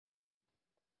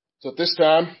So at this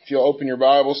time, if you'll open your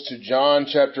Bibles to John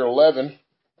chapter 11,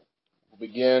 we'll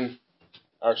begin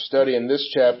our study in this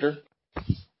chapter.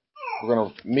 We're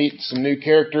going to meet some new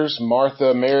characters,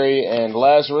 Martha, Mary, and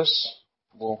Lazarus.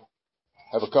 We'll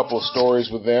have a couple of stories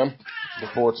with them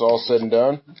before it's all said and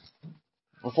done.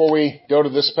 Before we go to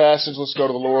this passage, let's go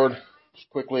to the Lord just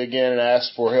quickly again and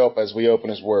ask for help as we open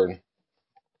His Word.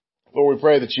 Lord, we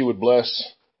pray that You would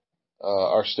bless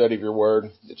our study of Your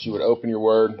Word, that You would open Your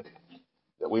Word,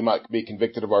 that we might be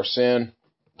convicted of our sin,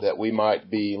 that we might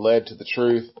be led to the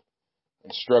truth,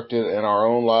 instructed in our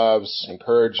own lives,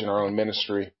 encouraged in our own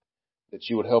ministry, that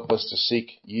You would help us to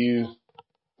seek You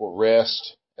for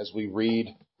rest as we read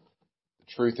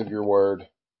the truth of Your Word.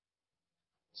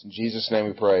 It's in Jesus' name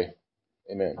we pray.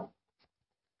 Amen.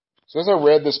 So as I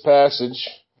read this passage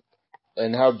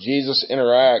and how Jesus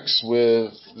interacts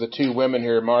with the two women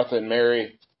here, Martha and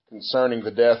Mary, concerning the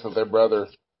death of their brother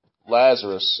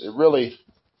Lazarus, it really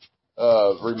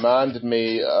reminded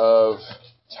me of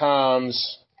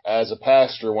times as a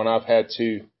pastor when I've had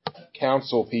to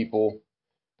counsel people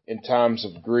in times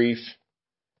of grief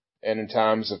and in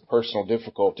times of personal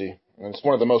difficulty. And it's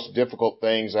one of the most difficult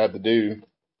things I have to do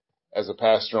as a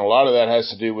pastor. And a lot of that has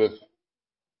to do with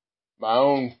my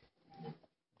own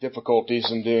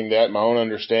difficulties in doing that, my own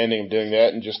understanding of doing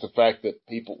that, and just the fact that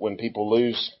when people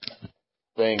lose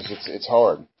things, it's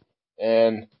hard.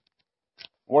 And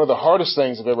one of the hardest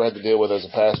things I've ever had to deal with as a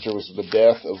pastor was the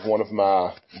death of one of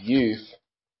my youth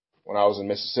when I was in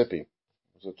Mississippi.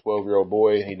 He was a 12-year-old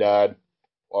boy, and he died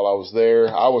while I was there.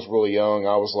 I was really young.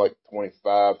 I was like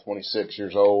 25, 26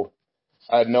 years old.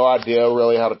 I had no idea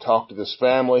really how to talk to this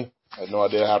family. I had no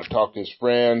idea how to talk to his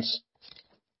friends.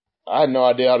 I had no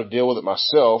idea how to deal with it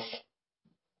myself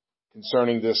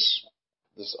concerning this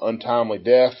untimely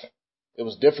death. It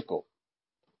was difficult.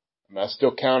 I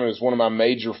still count it as one of my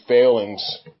major failings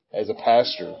as a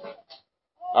pastor.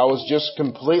 I was just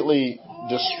completely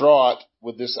distraught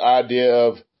with this idea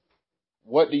of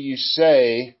what do you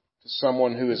say to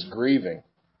someone who is grieving?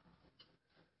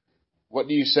 What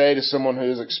do you say to someone who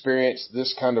has experienced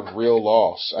this kind of real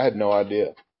loss? I had no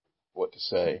idea what to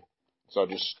say. So I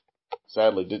just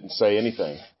sadly didn't say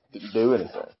anything, didn't do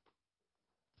anything.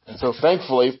 And so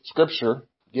thankfully, Scripture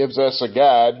gives us a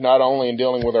guide not only in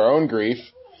dealing with our own grief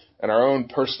and our own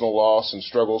personal loss and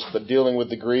struggles, but dealing with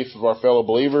the grief of our fellow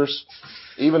believers,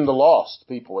 even the lost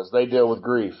people as they deal with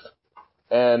grief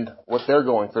and what they're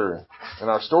going through. In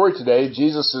our story today,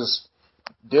 Jesus is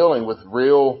dealing with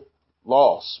real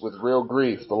loss, with real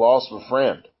grief, the loss of a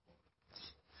friend.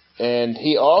 And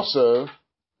He also,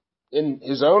 in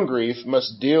His own grief,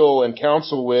 must deal and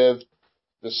counsel with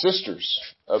the sisters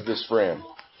of this friend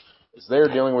as they're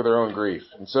dealing with their own grief.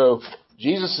 And so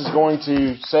Jesus is going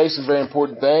to say some very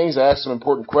important things, ask some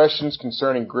important questions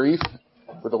concerning grief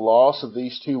with the loss of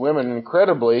these two women. And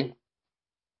incredibly,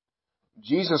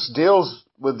 Jesus deals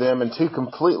with them in two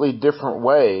completely different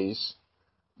ways,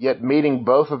 yet meeting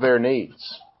both of their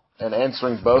needs and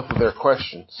answering both of their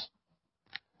questions.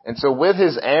 And so with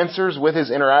His answers, with His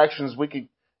interactions,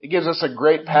 it gives us a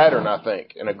great pattern, I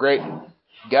think, and a great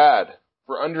guide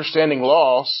for understanding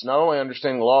loss, not only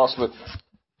understanding loss, but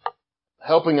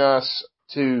helping us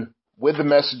to, with the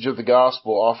message of the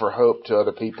gospel, offer hope to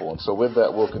other people. And so with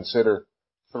that, we'll consider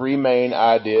three main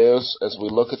ideas as we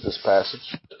look at this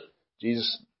passage.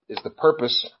 Jesus is the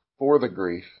purpose for the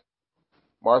grief,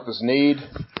 Martha's need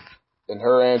and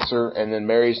her answer, and then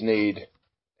Mary's need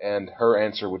and her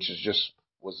answer, which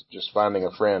was just finding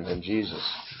a friend in Jesus.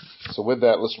 So with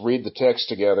that, let's read the text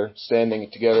together, standing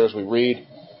together as we read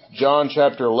John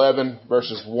chapter 11,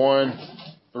 verses 1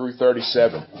 through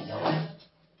 37.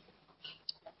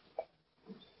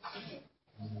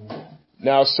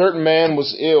 Now a certain man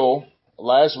was ill,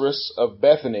 Lazarus of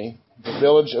Bethany, the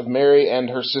village of Mary and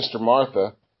her sister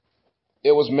Martha.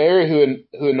 It was Mary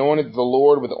who anointed the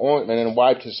Lord with ointment and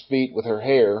wiped His feet with her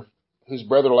hair, whose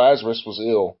brother Lazarus was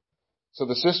ill. So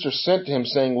the sisters sent to Him,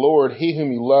 saying, Lord, he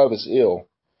whom you love is ill.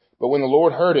 But when the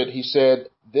Lord heard it, He said,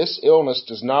 This illness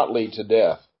does not lead to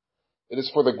death. It is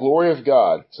for the glory of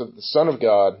God, so that the Son of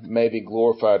God may be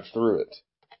glorified through it.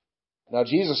 Now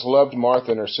Jesus loved Martha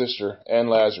and her sister and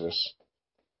Lazarus.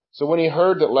 So when He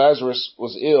heard that Lazarus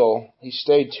was ill, He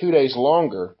stayed 2 days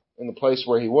longer in the place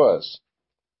where he was.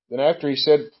 Then after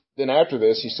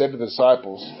this, He said to the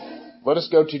disciples, Let us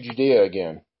go to Judea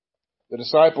again. The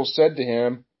disciples said to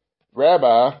Him,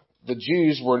 Rabbi, the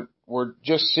Jews were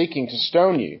just seeking to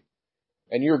stone You,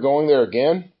 and you are going there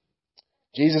again?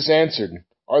 Jesus answered,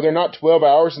 Are there not 12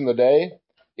 hours in the day?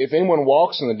 If anyone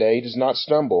walks in the day, he does not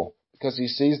stumble, because he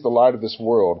sees the light of this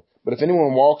world. But if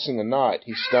anyone walks in the night,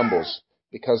 he stumbles,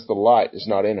 because the light is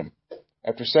not in him.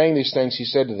 After saying these things, he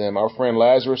said to them, "Our friend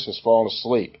Lazarus has fallen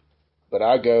asleep, but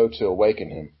I go to awaken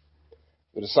him."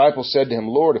 The disciples said to him,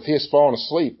 "Lord, if he has fallen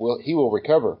asleep, he will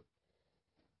recover."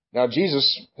 Now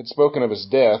Jesus had spoken of his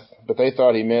death, but they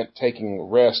thought he meant taking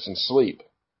rest and sleep.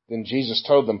 Then Jesus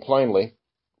told them plainly,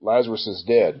 "Lazarus is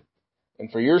dead,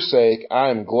 and for your sake I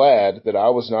am glad that I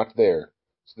was not there,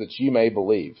 so that you may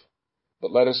believe.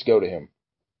 But let us go to him."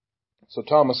 So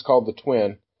Thomas, called the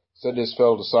twin, said to his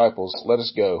fellow disciples, "Let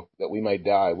us go, that we may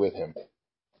die with him."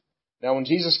 Now when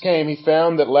Jesus came, he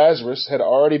found that Lazarus had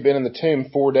already been in the tomb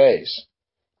 4 days.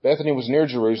 Bethany was near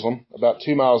Jerusalem, about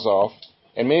 2 miles off,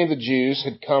 and many of the Jews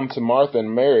had come to Martha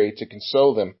and Mary to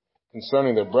console them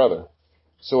concerning their brother.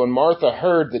 So when Martha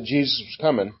heard that Jesus was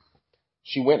coming,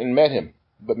 she went and met him,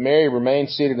 but Mary remained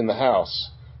seated in the house.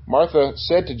 Martha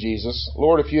said to Jesus,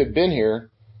 "Lord, if you had been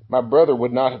here, my brother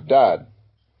would not have died.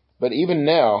 But even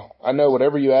now, I know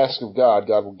whatever you ask of God,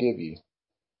 God will give you."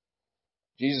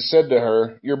 Jesus said to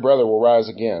her, "Your brother will rise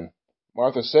again."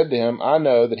 Martha said to him, "I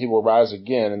know that he will rise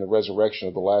again in the resurrection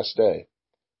of the last day."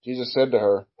 Jesus said to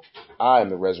her, "I am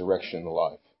the resurrection and the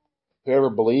life. Whoever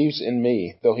believes in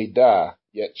me, though he die,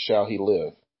 yet shall he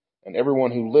live. And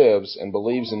everyone who lives and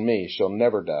believes in me shall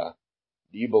never die.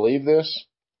 Do you believe this?"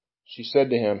 She said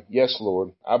to him, "Yes,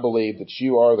 Lord, I believe that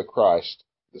you are the Christ,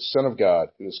 the Son of God,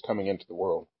 who is coming into the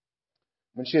world."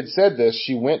 When she had said this,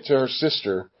 she went to her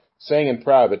sister, saying in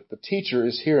private, "The teacher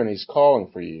is here and he is calling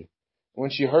for you." When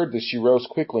she heard this, she rose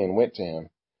quickly and went to him.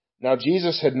 Now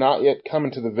Jesus had not yet come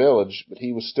into the village, but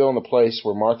he was still in the place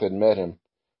where Martha had met him.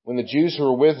 When the Jews who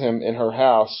were with him in her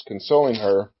house, consoling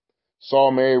her, saw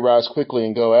Mary rise quickly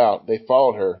and go out, they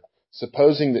followed her,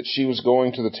 supposing that she was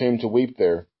going to the tomb to weep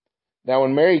there. Now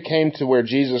when Mary came to where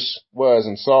Jesus was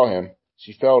and saw him,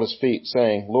 she fell at his feet,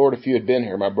 saying, "Lord, if you had been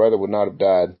here, my brother would not have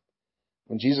died."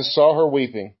 When Jesus saw her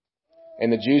weeping,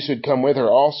 and the Jews who had come with her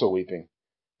also weeping,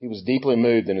 he was deeply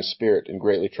moved in his spirit and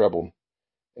greatly troubled.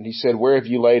 And he said, "Where have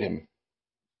you laid him?"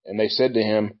 And they said to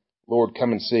him, "Lord,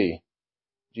 come and see."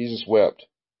 Jesus wept.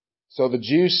 So the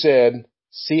Jews said,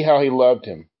 "See how he loved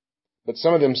him." But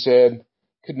some of them said,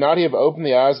 "Could not he have opened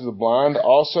the eyes of the blind,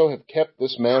 also have kept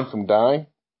this man from dying?"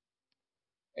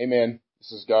 Amen.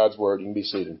 This is God's word. You can be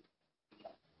seated.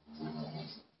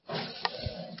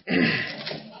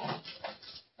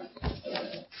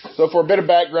 So for a bit of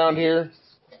background here,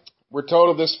 we're told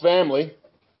of this family,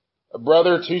 a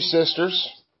brother, 2 sisters.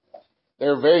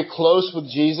 They're very close with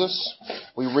Jesus.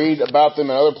 We read about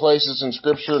them in other places in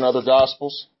Scripture and other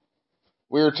Gospels.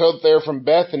 We are told that they're from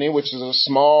Bethany, which is a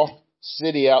small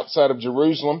city outside of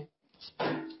Jerusalem.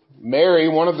 Mary,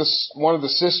 one of the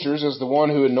sisters, is the one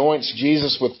who anoints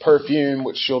Jesus with perfume,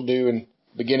 which she'll do in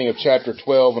the beginning of chapter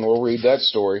 12, and we'll read that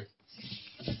story.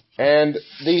 And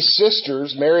these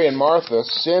sisters, Mary and Martha,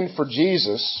 send for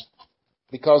Jesus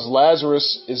because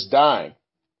Lazarus is dying.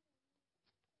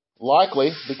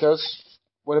 Likely because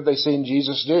what have they seen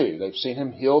Jesus do? They've seen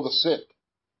him heal the sick.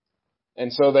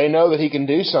 And so they know that he can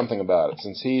do something about it,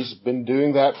 since he's been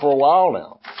doing that for a while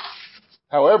now.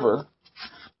 However,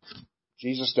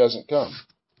 Jesus doesn't come,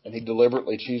 and he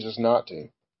deliberately chooses not to.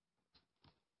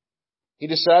 He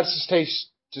decides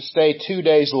to stay 2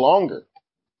 days longer,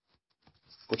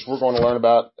 which we're going to learn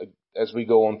about as we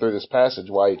go on through this passage,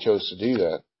 why he chose to do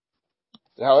that.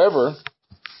 However,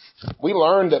 we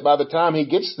learn that by the time he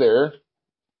gets there,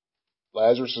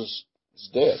 Lazarus is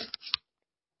dead.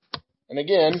 And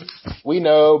again, we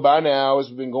know by now, as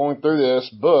we've been going through this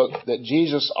book, that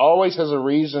Jesus always has a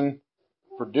reason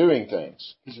for doing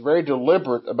things. He's very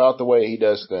deliberate about the way he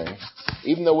does things,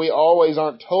 even though we always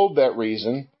aren't told that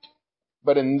reason.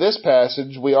 But in this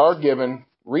passage, we are given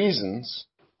reasons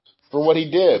for what he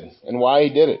did and why he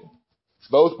did it,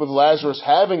 both with Lazarus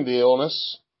having the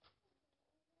illness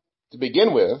to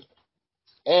begin with,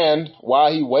 and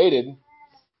why he waited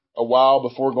a while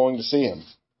before going to see him,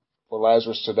 for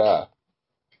Lazarus to die.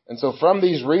 And so from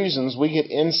these reasons, we get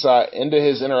insight into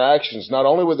his interactions, not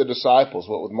only with the disciples,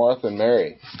 but with Martha and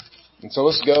Mary. And so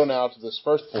let's go now to this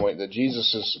first point, that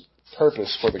Jesus'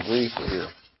 purpose for the grief here.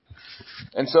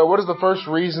 And so what is the first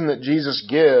reason that Jesus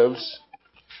gives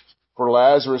for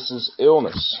Lazarus'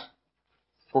 illness?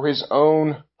 For his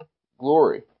own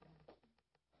glory.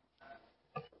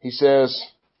 He says,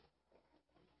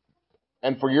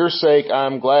 "And for your sake I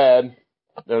am glad,"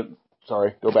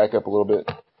 go back up a little bit.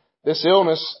 "This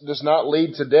illness does not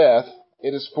lead to death.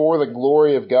 It is for the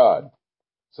glory of God,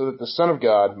 so that the Son of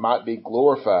God might be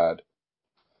glorified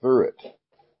through it."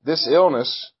 This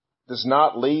illness does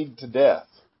not lead to death.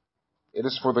 It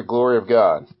is for the glory of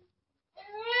God.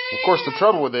 Of course, the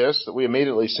trouble with this that we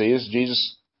immediately see is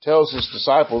Jesus tells his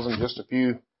disciples in just a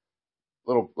few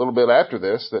little bit after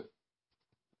this that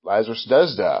Lazarus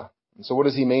does die. And so what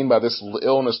does he mean by this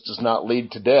illness does not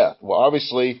lead to death? Well,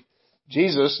 obviously,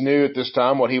 Jesus knew at this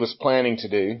time what he was planning to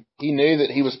do. He knew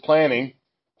that he was planning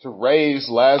to raise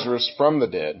Lazarus from the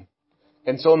dead.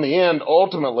 And so in the end,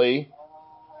 ultimately,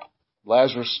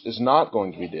 Lazarus is not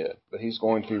going to be dead, but he's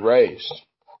going to be raised.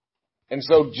 And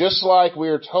so just like we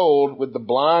are told with the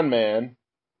blind man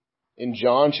in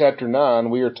John chapter 9,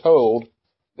 we are told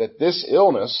that this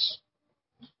illness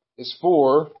is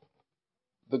for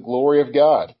the glory of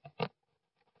God.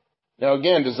 Now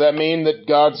again, does that mean that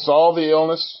God saw the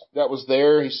illness that was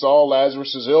there? He saw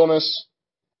Lazarus' illness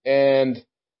and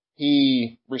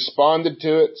he responded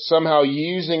to it, somehow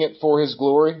using it for his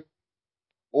glory?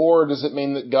 Or does it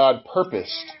mean that God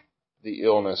purposed the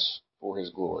illness for his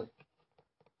glory?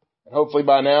 And hopefully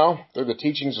by now, through the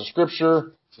teachings of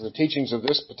Scripture, through the teachings of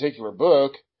this particular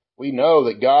book, we know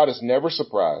that God is never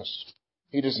surprised.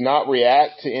 He does not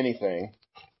react to anything.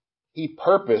 He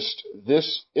purposed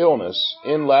this illness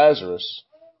in Lazarus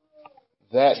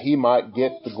that he might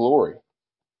get the glory.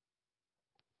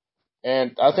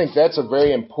 And I think that's a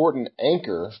very important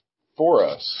anchor for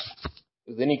us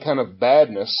with any kind of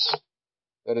badness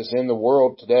that is in the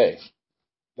world today,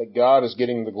 that God is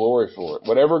getting the glory for it.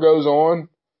 Whatever goes on,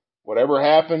 whatever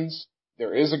happens,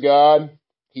 there is a God.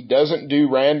 He doesn't do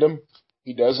random.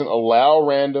 He doesn't allow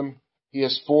random. He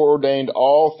has foreordained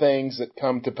all things that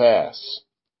come to pass.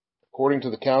 According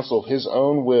to the counsel of his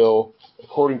own will,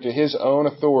 according to his own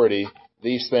authority,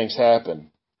 these things happen.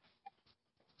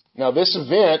 Now this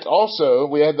event also,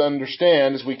 we have to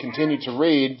understand as we continue to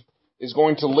read, is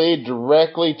going to lead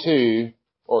directly to,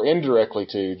 or indirectly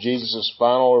to, Jesus'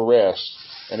 final arrest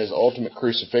and his ultimate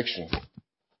crucifixion.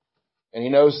 And he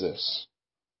knows this.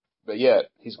 But yet,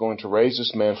 he's going to raise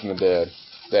this man from the dead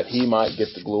that he might get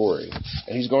the glory.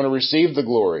 And he's going to receive the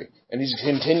glory. And he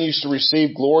continues to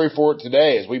receive glory for it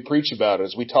today as we preach about it,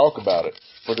 as we talk about it,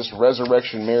 for this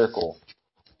resurrection miracle.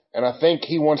 And I think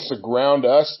he wants to ground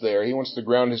us there. He wants to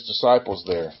ground his disciples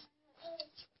there.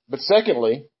 But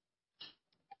secondly,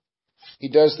 he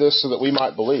does this so that we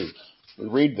might believe. We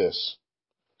read this.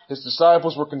 His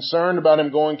disciples were concerned about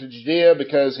him going to Judea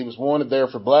because he was wanted there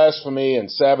for blasphemy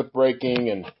and Sabbath breaking,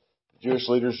 and Jewish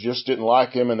leaders just didn't like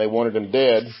him and they wanted him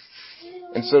dead.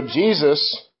 And so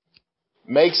Jesus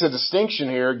makes a distinction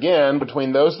here again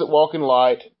between those that walk in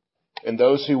light and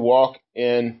those who walk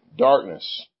in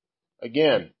darkness.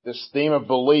 Again, this theme of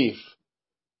belief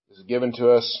is given to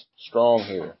us strong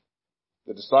here.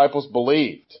 The disciples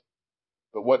believed,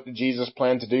 but what did Jesus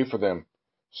plan to do for them?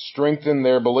 Strengthen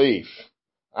their belief.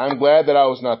 I'm glad that I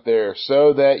was not there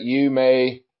so that you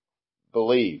may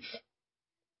believe.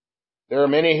 There are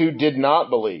many who did not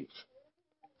believe,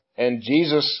 and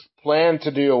Jesus planned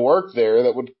to do a work there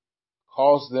that would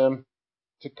cause them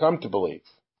to come to believe.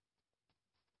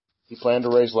 He planned to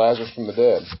raise Lazarus from the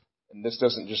dead, and this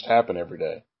doesn't just happen every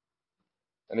day.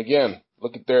 And again,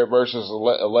 look at there at verses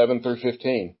 11 through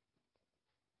 15.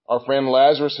 Our friend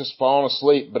Lazarus has fallen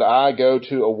asleep, but I go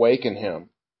to awaken him.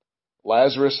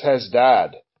 Lazarus has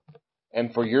died,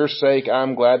 and for your sake I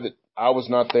am glad that I was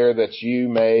not there that you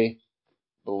may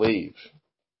believe.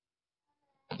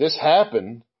 This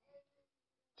happened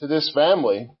to this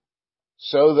family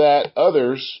so that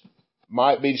others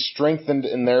might be strengthened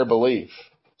in their belief,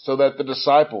 so that the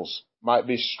disciples might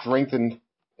be strengthened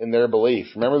in their belief.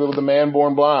 Remember with the man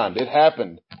born blind, it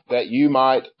happened that you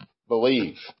might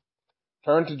believe.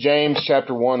 Turn to James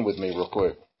chapter 1 with me real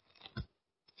quick.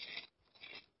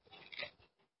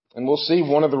 And we'll see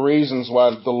one of the reasons why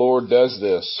the Lord does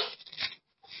this.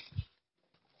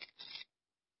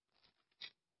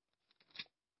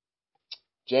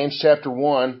 James chapter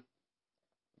 1,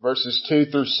 verses 2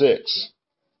 through 6.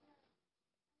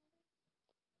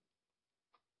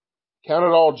 Count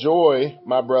it all joy,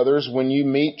 my brothers, when you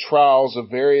meet trials of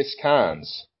various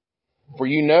kinds. For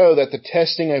you know that the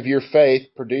testing of your faith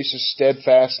produces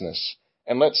steadfastness.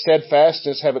 And let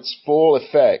steadfastness have its full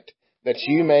effect, that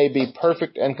you may be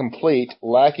perfect and complete,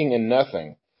 lacking in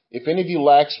nothing. If any of you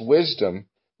lacks wisdom,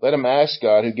 let him ask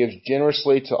God, who gives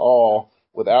generously to all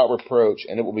without reproach,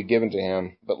 and it will be given to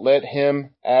him. But let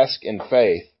him ask in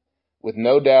faith, with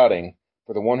no doubting,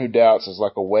 for the one who doubts is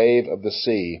like a wave of the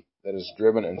sea that is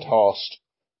driven and tossed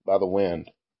by the wind.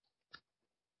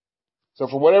 So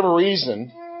for whatever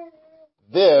reason,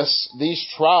 these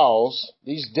trials,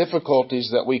 these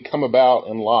difficulties that we come about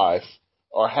in life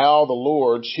are how the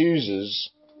Lord chooses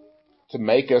to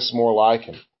make us more like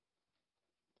him.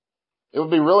 It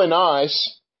would be really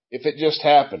nice if it just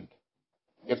happened.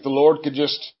 If the Lord could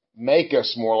just make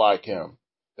us more like him.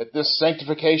 That this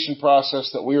sanctification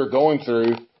process that we are going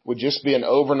through would just be an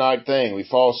overnight thing. We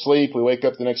fall asleep, we wake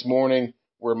up the next morning,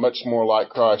 we're much more like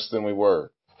Christ than we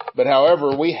were. But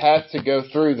however, we have to go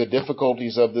through the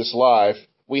difficulties of this life.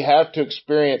 We have to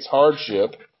experience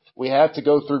hardship. We have to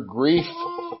go through grief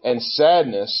and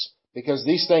sadness because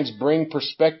these things bring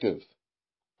perspective.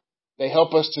 They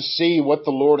help us to see what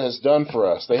the Lord has done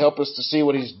for us. They help us to see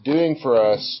what He's doing for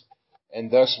us, and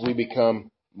thus we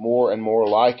become more and more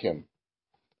like Him.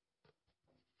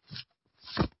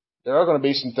 There are going to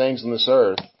be some things on this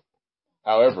earth,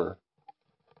 however,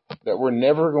 that we're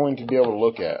never going to be able to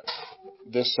look at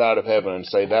this side of heaven and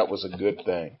say that was a good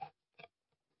thing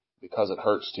because it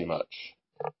hurts too much.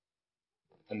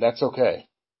 And that's okay.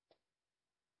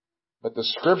 But the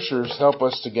Scriptures help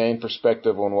us to gain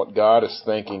perspective on what God is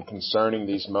thinking concerning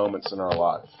these moments in our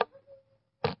life.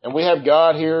 And we have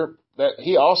God here that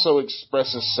He also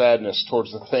expresses sadness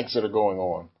towards the things that are going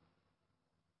on.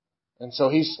 And so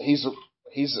He's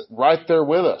right there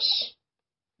with us.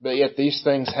 But yet these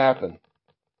things happen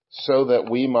so that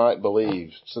we might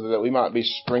believe, so that we might be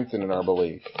strengthened in our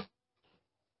belief.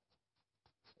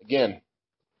 Again,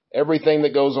 everything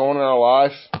that goes on in our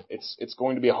life, it's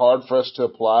going to be hard for us to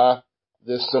apply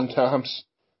this sometimes,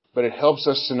 but it helps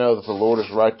us to know that the Lord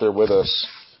is right there with us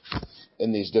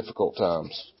in these difficult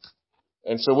times.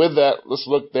 And so with that, let's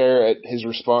look there at His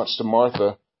response to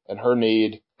Martha and her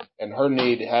need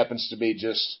happens to be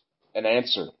just an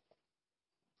answer.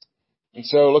 And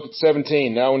so look at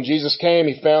 17. Now when Jesus came,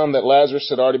 He found that Lazarus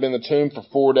had already been in the tomb for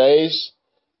 4 days.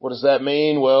 What does that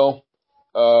mean? Well,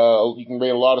 you can read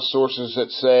a lot of sources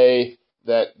that say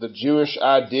that the Jewish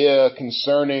idea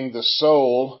concerning the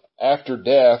soul after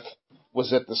death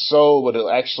was that the soul would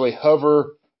actually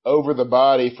hover over the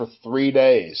body for 3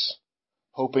 days,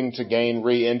 hoping to gain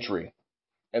re-entry.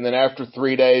 And then after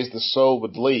 3 days, the soul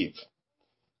would leave.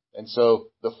 And so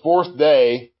the 4th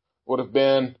day would have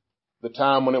been the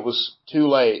time when it was too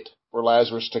late for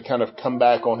Lazarus to kind of come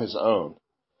back on his own.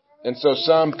 And so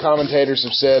some commentators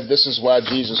have said this is why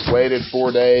Jesus waited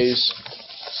 4 days,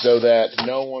 so that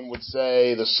no one would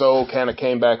say the soul kind of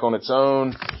came back on its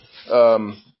own.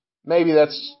 Maybe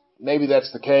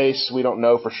that's the case. We don't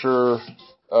know for sure.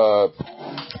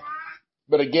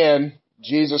 But again,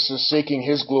 Jesus is seeking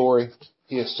His glory.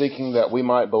 He is seeking that we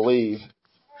might believe.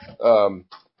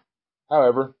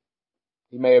 However,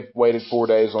 He may have waited 4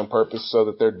 days on purpose so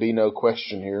that there'd be no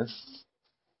question here.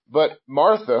 But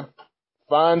Martha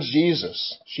finds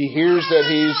Jesus. She hears that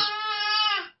He's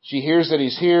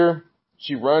here.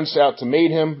 She runs out to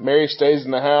meet Him. Mary stays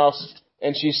in the house,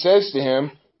 and she says to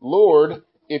Him, "Lord,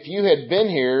 if you had been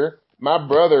here, my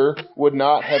brother would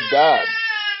not have died."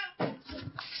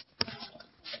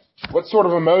 What sort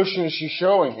of emotion is she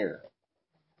showing here?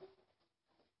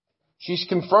 She's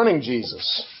confronting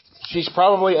Jesus. She's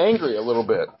probably angry a little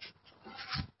bit.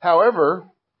 However,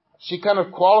 she kind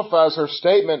of qualifies her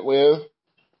statement with,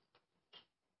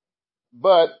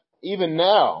 "But even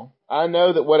now, I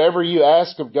know that whatever you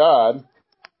ask of God,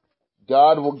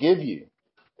 God will give you."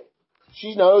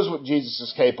 She knows what Jesus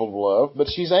is capable of, but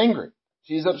she's angry.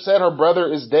 She's upset her brother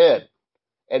is dead.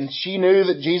 And she knew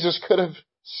that Jesus could have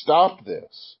stopped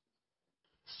this.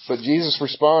 But Jesus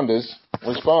responds,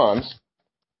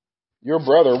 "Your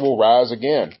brother will rise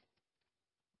again."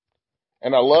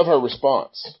 And I love her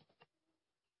response.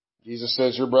 Jesus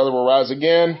says, "Your brother will rise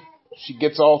again." She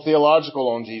gets all theological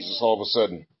on Jesus all of a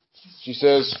sudden. She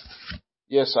says,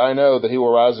 "Yes, I know that He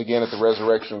will rise again at the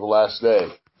resurrection of the last day."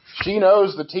 She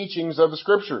knows the teachings of the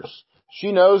Scriptures.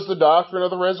 She knows the doctrine of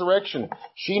the resurrection.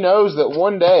 She knows that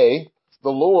one day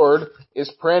the Lord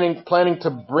is planning to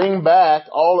bring back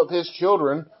all of His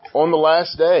children on the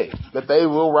last day, that they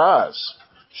will rise.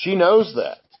 She knows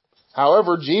that.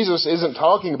 However, Jesus isn't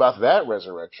talking about that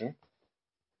resurrection,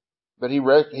 but he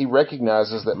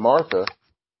recognizes that Martha,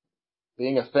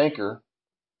 being a thinker,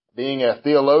 being a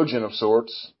theologian of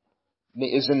sorts,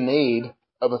 is in need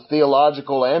of a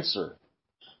theological answer.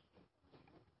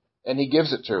 And He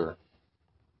gives it to her.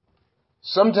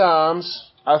 Sometimes,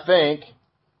 I think,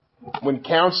 when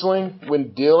counseling,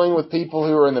 when dealing with people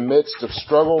who are in the midst of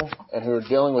struggle and who are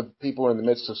dealing with people who are in the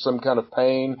midst of some kind of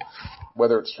pain,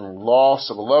 whether it's from loss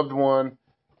of a loved one,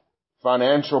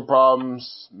 financial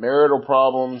problems, marital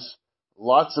problems,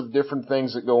 lots of different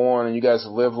things that go on, and you guys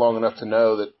have lived long enough to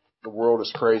know that the world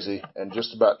is crazy and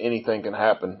just about anything can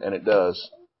happen, and it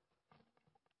does.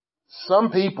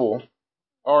 Some people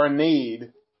are in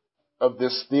need of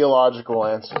this theological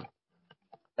answer.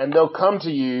 And they'll come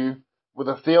to you with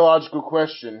a theological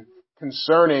question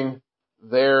concerning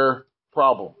their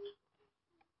problem.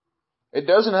 It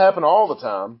doesn't happen all the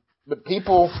time, but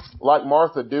people like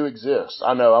Martha do exist.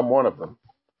 I know I'm one of them.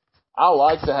 I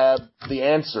like to have the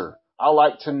answer. I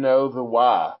like to know the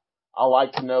why. I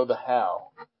like to know the how.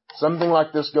 something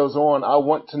like this goes on, I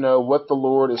want to know what the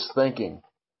Lord is thinking.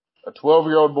 A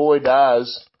 12-year-old boy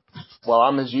dies while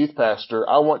I'm his youth pastor.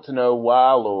 I want to know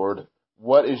why, Lord.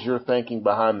 What is your thinking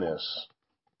behind this?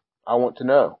 I want to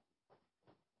know.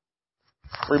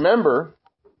 Remember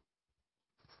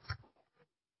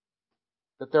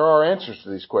that there are answers to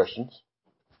these questions.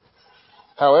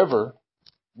 However,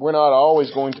 we're not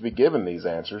always going to be given these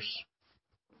answers.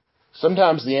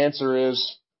 Sometimes the answer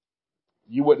is,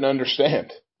 you wouldn't understand.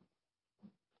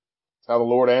 That's how the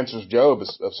Lord answers Job,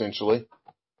 essentially.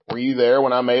 Were you there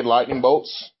when I made lightning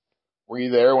bolts? Were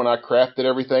you there when I crafted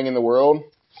everything in the world?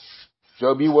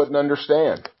 Job, you wouldn't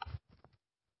understand.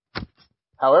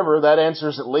 However, that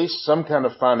answers at least some kind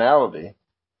of finality.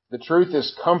 The truth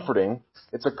is comforting.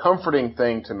 It's a comforting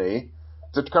thing to me.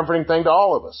 It's a comforting thing to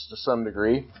all of us to some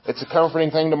degree. It's a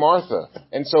comforting thing to Martha.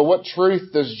 And so what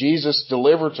truth does Jesus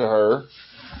deliver to her?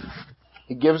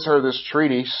 He gives her this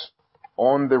treatise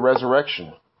on the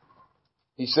resurrection.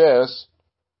 He says,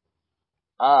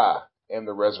 I am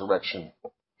the resurrection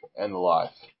and the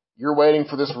life. You're waiting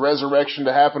for this resurrection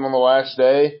to happen on the last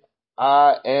day.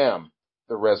 I am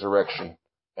the resurrection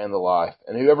and the life.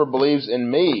 And whoever believes in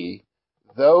me,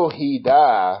 though he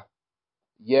die,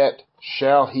 yet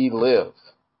shall he live.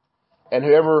 And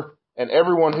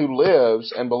everyone who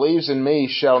lives and believes in me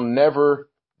shall never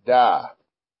die.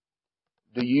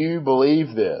 Do you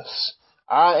believe this?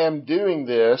 I am doing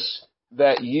this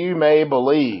that you may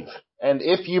believe. And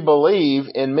if you believe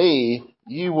in me,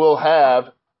 you will have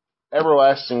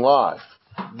everlasting life.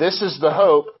 This is the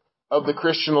hope of the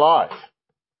Christian life.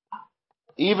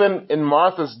 Even in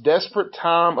Martha's desperate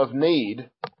time of need,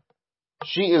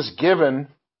 she is given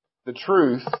the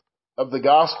truth of the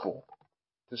gospel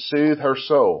to soothe her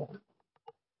soul.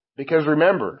 Because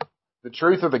remember, the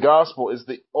truth of the gospel is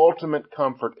the ultimate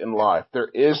comfort in life. There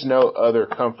is no other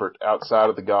comfort outside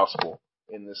of the gospel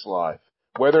in this life.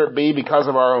 Whether it be because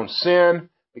of our own sin,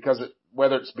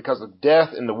 whether it's because of death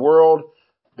in the world,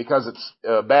 because it's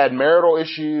a bad marital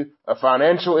issue, a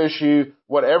financial issue,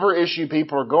 whatever issue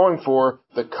people are going for,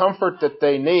 the comfort that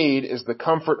they need is the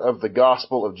comfort of the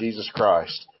gospel of Jesus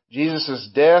Christ. Jesus'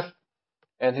 death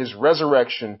and his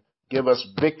resurrection give us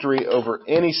victory over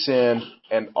any sin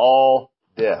and all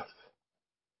death.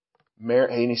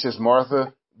 And he says,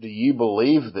 Martha, do you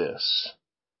believe this?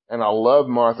 And I love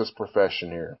Martha's profession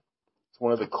here. It's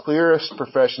one of the clearest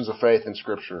professions of faith in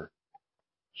Scripture.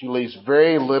 She leaves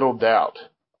very little doubt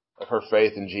of her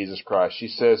faith in Jesus Christ. She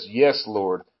says, yes,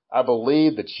 Lord, I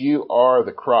believe that you are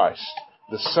the Christ,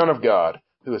 the Son of God,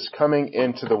 who is coming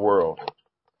into the world.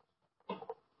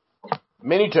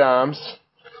 Many times,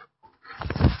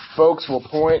 folks will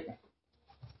point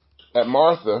at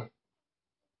Martha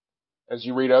as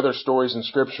you read other stories in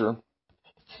Scripture,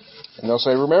 and they'll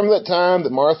say, remember that time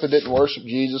that Martha didn't worship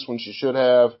Jesus when she should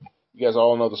have? You guys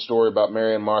all know the story about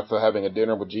Mary and Martha having a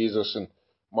dinner with Jesus, and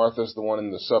Martha's the one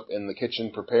in the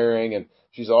kitchen preparing, and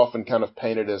she's often kind of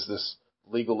painted as this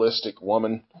legalistic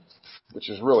woman, which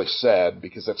is really sad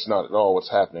because that's not at all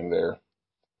what's happening there.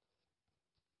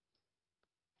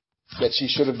 That she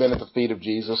should have been at the feet of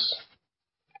Jesus.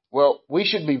 Well, we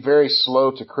should be very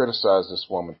slow to criticize this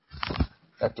woman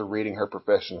after reading her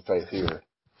profession of faith here,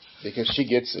 because she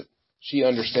gets it. She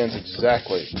understands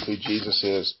exactly who Jesus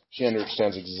is. She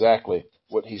understands exactly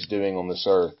what he's doing on this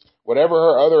earth. Whatever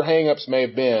her other hang-ups may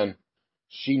have been,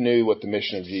 she knew what the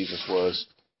mission of Jesus was.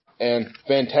 And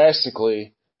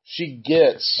fantastically, she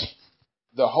gets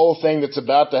the whole thing that's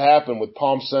about to happen with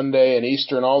Palm Sunday and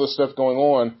Easter and all this stuff going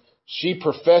on. She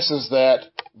professes that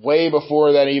way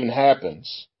before that even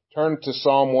happens. Turn to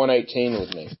Psalm 118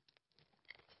 with me.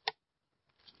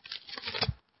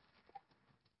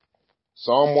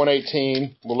 Psalm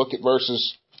 118, we'll look at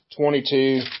verses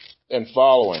 22 and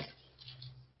following.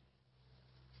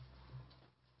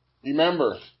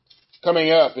 Remember,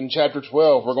 coming up in chapter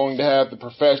 12, we're going to have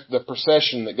the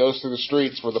procession that goes through the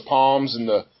streets with the palms and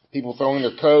the people throwing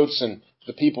their coats and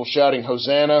the people shouting,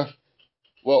 Hosanna.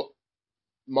 Well,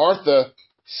 Martha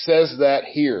says that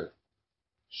here.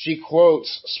 She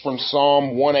quotes from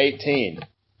Psalm 118,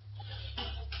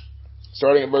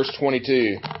 starting at verse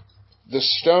 22. The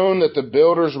stone that the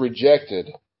builders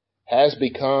rejected has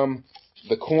become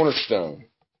the cornerstone.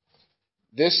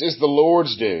 This is the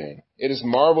Lord's doing. It is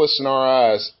marvelous in our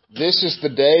eyes. This is the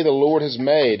day the Lord has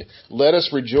made. Let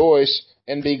us rejoice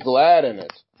and be glad in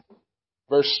it.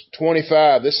 Verse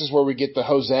 25, this is where we get the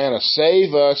Hosanna.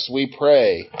 Save us, we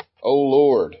pray, O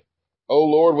Lord. O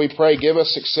Lord, we pray, give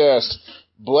us success.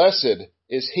 Blessed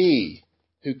is he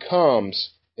who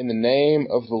comes in the name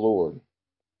of the Lord.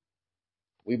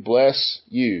 We bless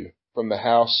you from the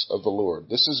house of the Lord.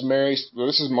 This is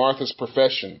Martha's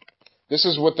profession. This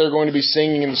is what they're going to be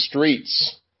singing in the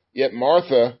streets. Yet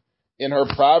Martha, in her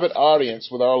private audience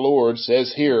with our Lord,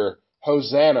 says here,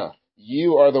 Hosanna,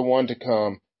 you are the one to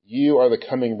come. You are the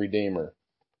coming Redeemer.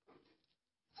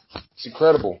 It's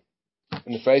incredible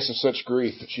in the face of such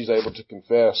grief that she's able to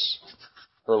confess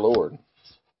her Lord.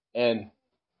 And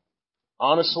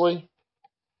honestly,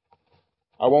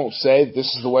 I won't say that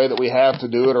this is the way that we have to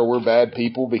do it or we're bad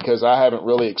people, because I haven't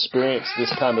really experienced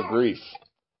this kind of grief.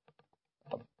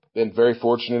 I've been very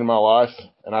fortunate in my life,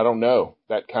 and I don't know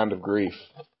that kind of grief.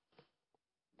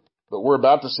 But we're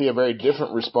about to see a very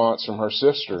different response from her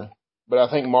sister. But I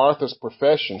think Martha's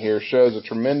profession here shows a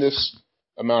tremendous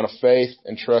amount of faith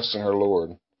and trust in her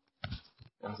Lord.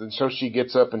 And so she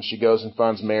gets up and she goes and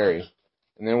finds Mary.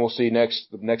 And then we'll see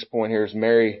the next point here is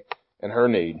Mary and her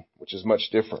need, which is much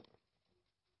different.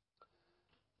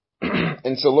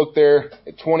 And so look there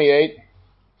at 28.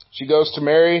 She goes to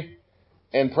Mary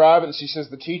in private and she says,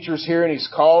 the teacher's here and he's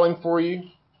calling for you.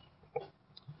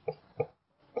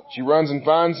 She runs and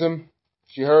finds him.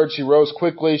 She heard, she rose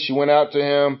quickly. She went out to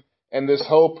him. And this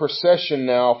whole procession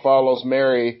now follows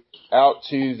Mary out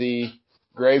to the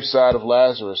graveside of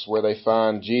Lazarus where they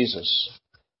find Jesus.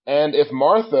 And if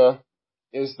Martha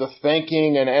is the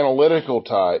thinking and analytical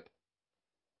type,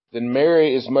 then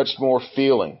Mary is much more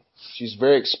feeling. She's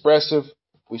very expressive.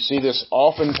 We see this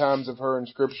oftentimes of her in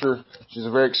Scripture. She's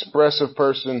a very expressive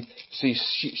person. She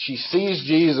sees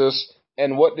Jesus,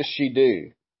 and what does she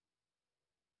do?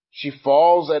 She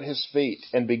falls at his feet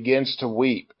and begins to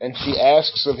weep, and she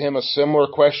asks of him a similar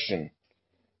question.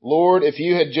 Lord, if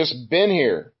you had just been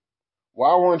here,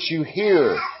 why weren't you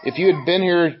here? If you had been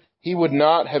here, he would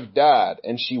not have died.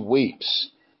 And she weeps.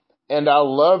 And I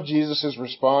love Jesus'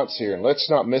 response here, and let's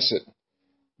not miss it.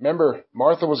 Remember,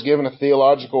 Martha was given a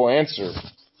theological answer.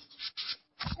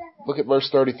 Look at verse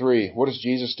 33. What does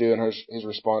Jesus do in his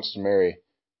response to Mary?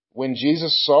 When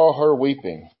Jesus saw her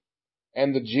weeping,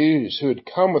 and the Jews who had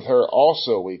come with her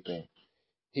also weeping,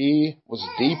 he was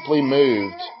deeply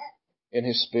moved in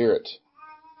his spirit,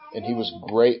 and he was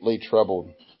greatly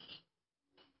troubled.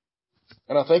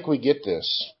 And I think we get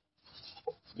this.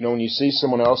 You know, when you see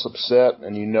someone else upset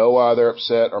and you know why they're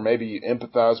upset, or maybe you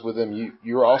empathize with them,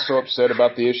 you're also upset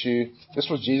about the issue. This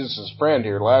was Jesus' friend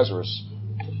here, Lazarus.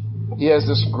 He has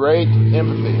this great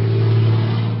empathy.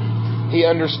 He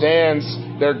understands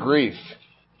their grief.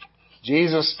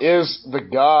 Jesus is the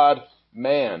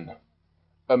God-man,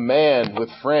 a man with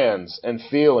friends and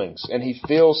feelings, and he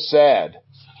feels sad.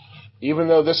 Even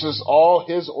though this is all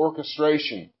his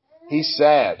orchestration, he's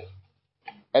sad.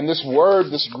 And this word,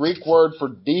 this Greek word for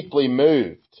deeply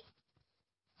moved,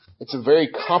 it's a very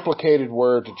complicated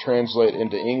word to translate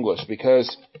into English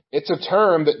because it's a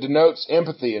term that denotes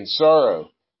empathy and sorrow,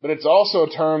 but it's also a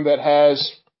term that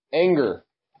has anger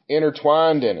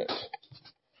intertwined in it.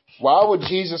 Why would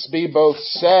Jesus be both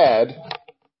sad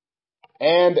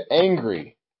and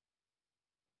angry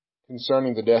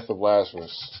concerning the death of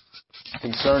Lazarus,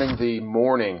 concerning the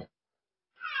mourning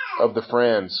of the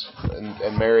friends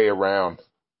and Mary around?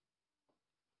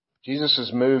 Jesus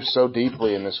is moved so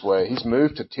deeply in this way. He's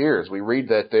moved to tears. We read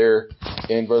that there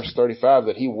in verse 35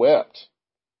 that he wept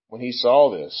when he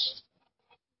saw this.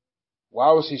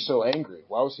 Why was he so angry?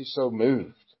 Why was he so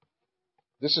moved?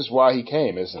 This is why he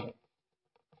came, isn't it?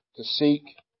 To seek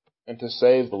and to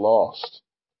save the lost,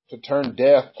 to turn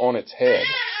death on its head.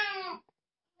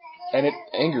 And it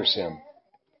angers him.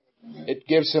 It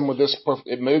moves him with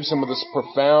this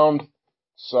profound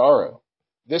sorrow.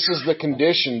 This is the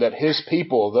condition that his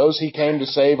people, those he came to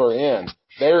save, are in.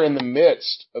 They're in the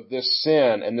midst of this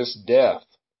sin and this death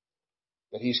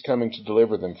that he's coming to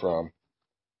deliver them from.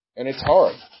 And it's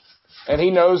hard. And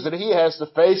he knows that he has to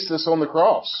face this on the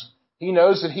cross. He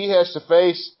knows that he has to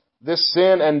face this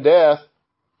sin and death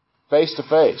face to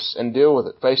face and deal with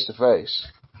it face to face.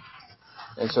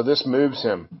 And so this moves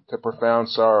him to profound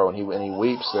sorrow, and he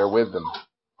weeps there with them.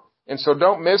 And so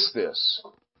don't miss this.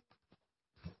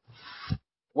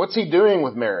 What's he doing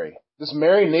with Mary? Does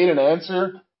Mary need an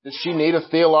answer? Does she need a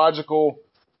theological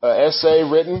essay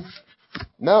written?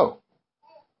 No.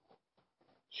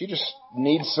 She just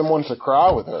needs someone to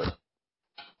cry with her.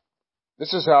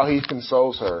 This is how he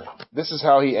consoles her. This is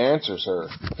how he answers her.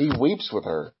 He weeps with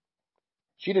her.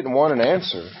 She didn't want an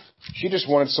answer. She just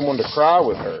wanted someone to cry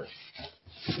with her.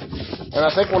 And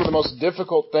I think one of the most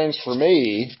difficult things for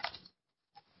me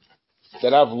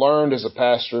that I've learned as a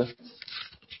pastor,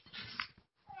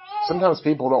 sometimes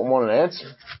people don't want an answer.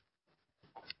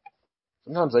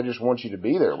 Sometimes they just want you to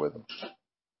be there with them.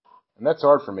 And that's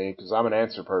hard for me because I'm an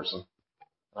answer person.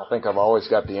 I think I've always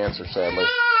got the answer, sadly.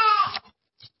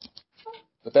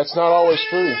 But that's not always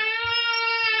true.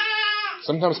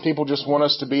 Sometimes people just want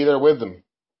us to be there with them.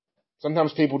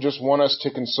 Sometimes people just want us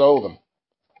to console them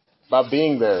by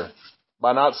being there,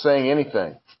 by not saying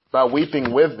anything, by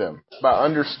weeping with them, by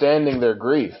understanding their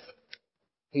grief.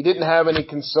 He didn't have any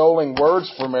consoling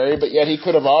words for Mary, but yet he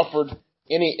could have offered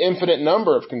any infinite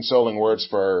number of consoling words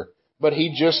for her, but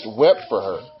he just wept for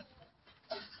her.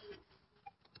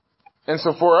 And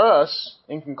so for us,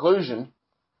 in conclusion,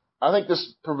 I think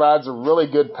this provides a really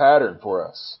good pattern for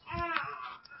us.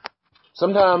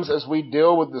 Sometimes as we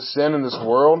deal with the sin in this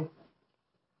world,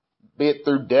 be it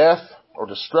through death or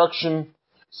destruction,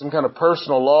 some kind of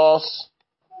personal loss,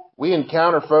 we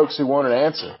encounter folks who want an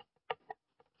answer.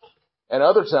 And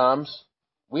other times,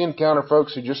 we encounter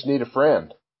folks who just need a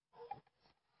friend.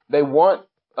 They want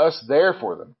us there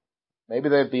for them. Maybe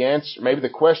they have the answer. Maybe the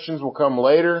questions will come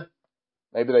later.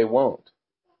 Maybe they won't.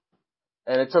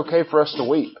 And it's okay for us to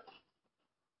weep.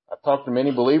 I've talked to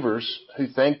many believers who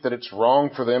think that it's wrong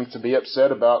for them to be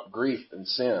upset about grief and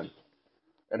sin,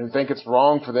 and who think it's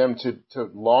wrong for them to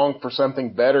long for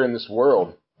something better in this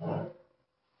world.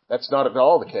 That's not at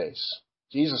all the case.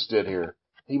 Jesus did here.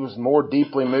 He was more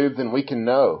deeply moved than we can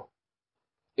know.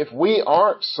 If we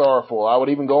aren't sorrowful, I would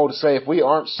even go on to say, if we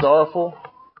aren't sorrowful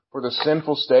for the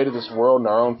sinful state of this world in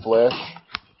our own flesh,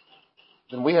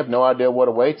 then we have no idea what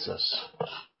awaits us,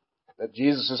 that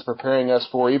Jesus is preparing us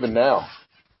for even now.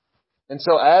 And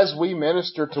so as we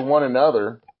minister to one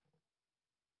another,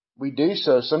 we do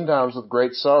so sometimes with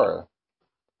great sorrow.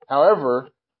 However,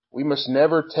 we must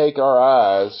never take our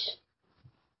eyes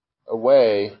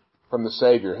away from the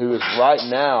Savior, who is right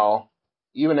now,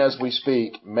 even as we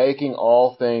speak, making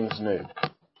all things new.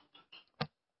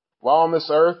 While on this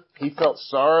earth, he felt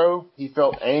sorrow, he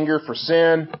felt anger for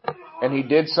sin, and he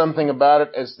did something about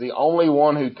it as the only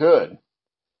one who could.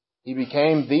 He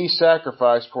became the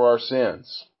sacrifice for our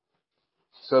sins,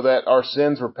 so that our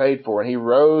sins were paid for, and he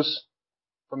rose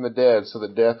from the dead so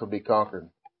that death would be conquered.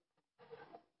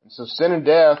 And so sin and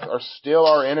death are still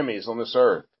our enemies on this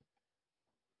earth,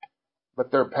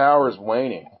 but their power is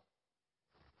waning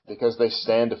because they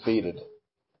stand defeated.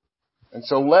 And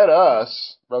so let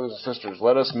us, brothers and sisters,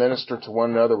 let us minister to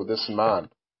one another with this in mind,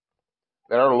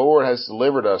 that our Lord has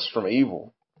delivered us from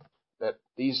evil, that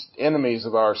these enemies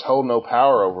of ours hold no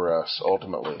power over us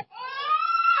ultimately.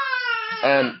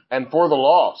 And for the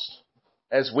lost,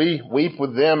 as we weep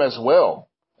with them as well.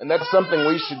 And that's something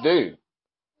we should do,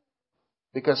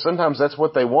 because sometimes that's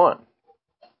what they want.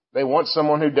 They want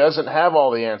someone who doesn't have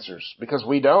all the answers, because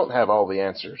we don't have all the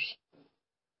answers.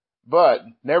 But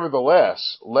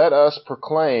nevertheless, let us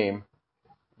proclaim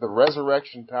the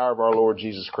resurrection power of our Lord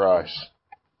Jesus Christ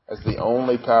as the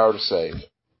only power to save.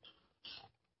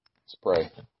 Let's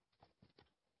pray.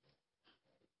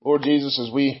 Lord Jesus,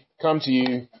 as we come to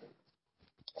you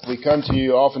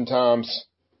oftentimes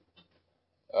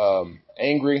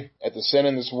angry at the sin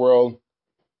in this world,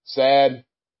 sad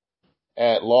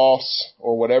at loss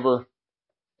or whatever.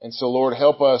 And so, Lord,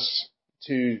 help us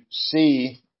to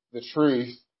see the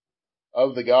truth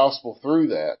of the gospel through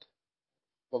that.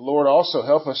 But Lord, also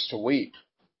help us to weep.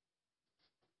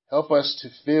 Help us to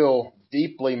feel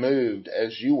deeply moved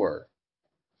as you were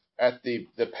at the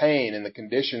pain and the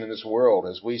condition in this world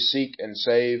as we seek and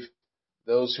save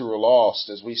those who are lost,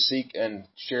 as we seek and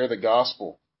share the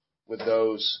gospel with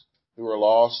those who are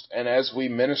lost, and as we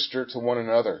minister to one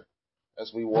another,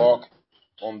 as we walk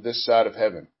on this side of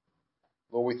heaven.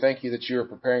 Lord, we thank you that you are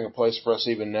preparing a place for us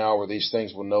even now where these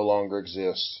things will no longer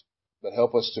exist. But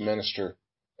help us to minister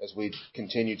as we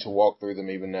continue to walk through them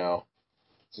even now.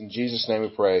 It's in Jesus' name we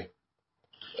pray.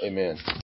 Amen.